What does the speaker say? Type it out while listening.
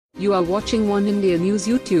You are watching One India News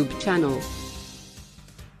YouTube channel.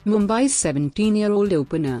 Mumbai's 17-year-old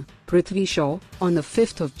opener, Prithvi Shaw, on the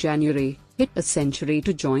 5th of January, hit a century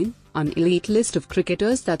to join an elite list of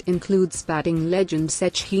cricketers that includes batting legend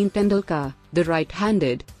Sachin Tendulkar. The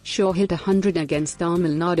right-handed Shaw hit 100 against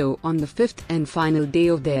Tamil Nadu on the 5th and final day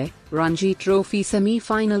of their Ranji Trophy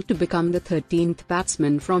semi-final to become the 13th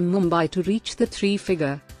batsman from Mumbai to reach the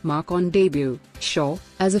three-figure mark on debut. Shaw,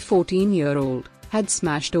 as a 14-year-old, had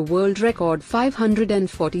smashed a world record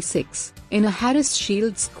 546 in a Harris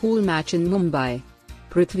Shield school match in Mumbai.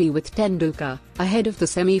 Prithvi with Tendulkar ahead of the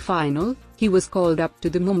semi-final, he was called up to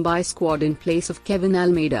the Mumbai squad in place of Kevin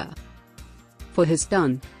Almeida. For his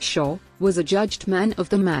turn, Shaw was adjudged man of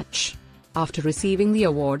the match. After receiving the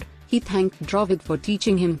award, he thanked Dravid for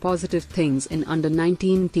teaching him positive things in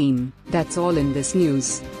under-19 team. That's all in this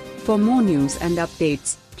news. For more news and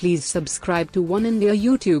updates, please subscribe to One India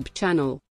YouTube channel.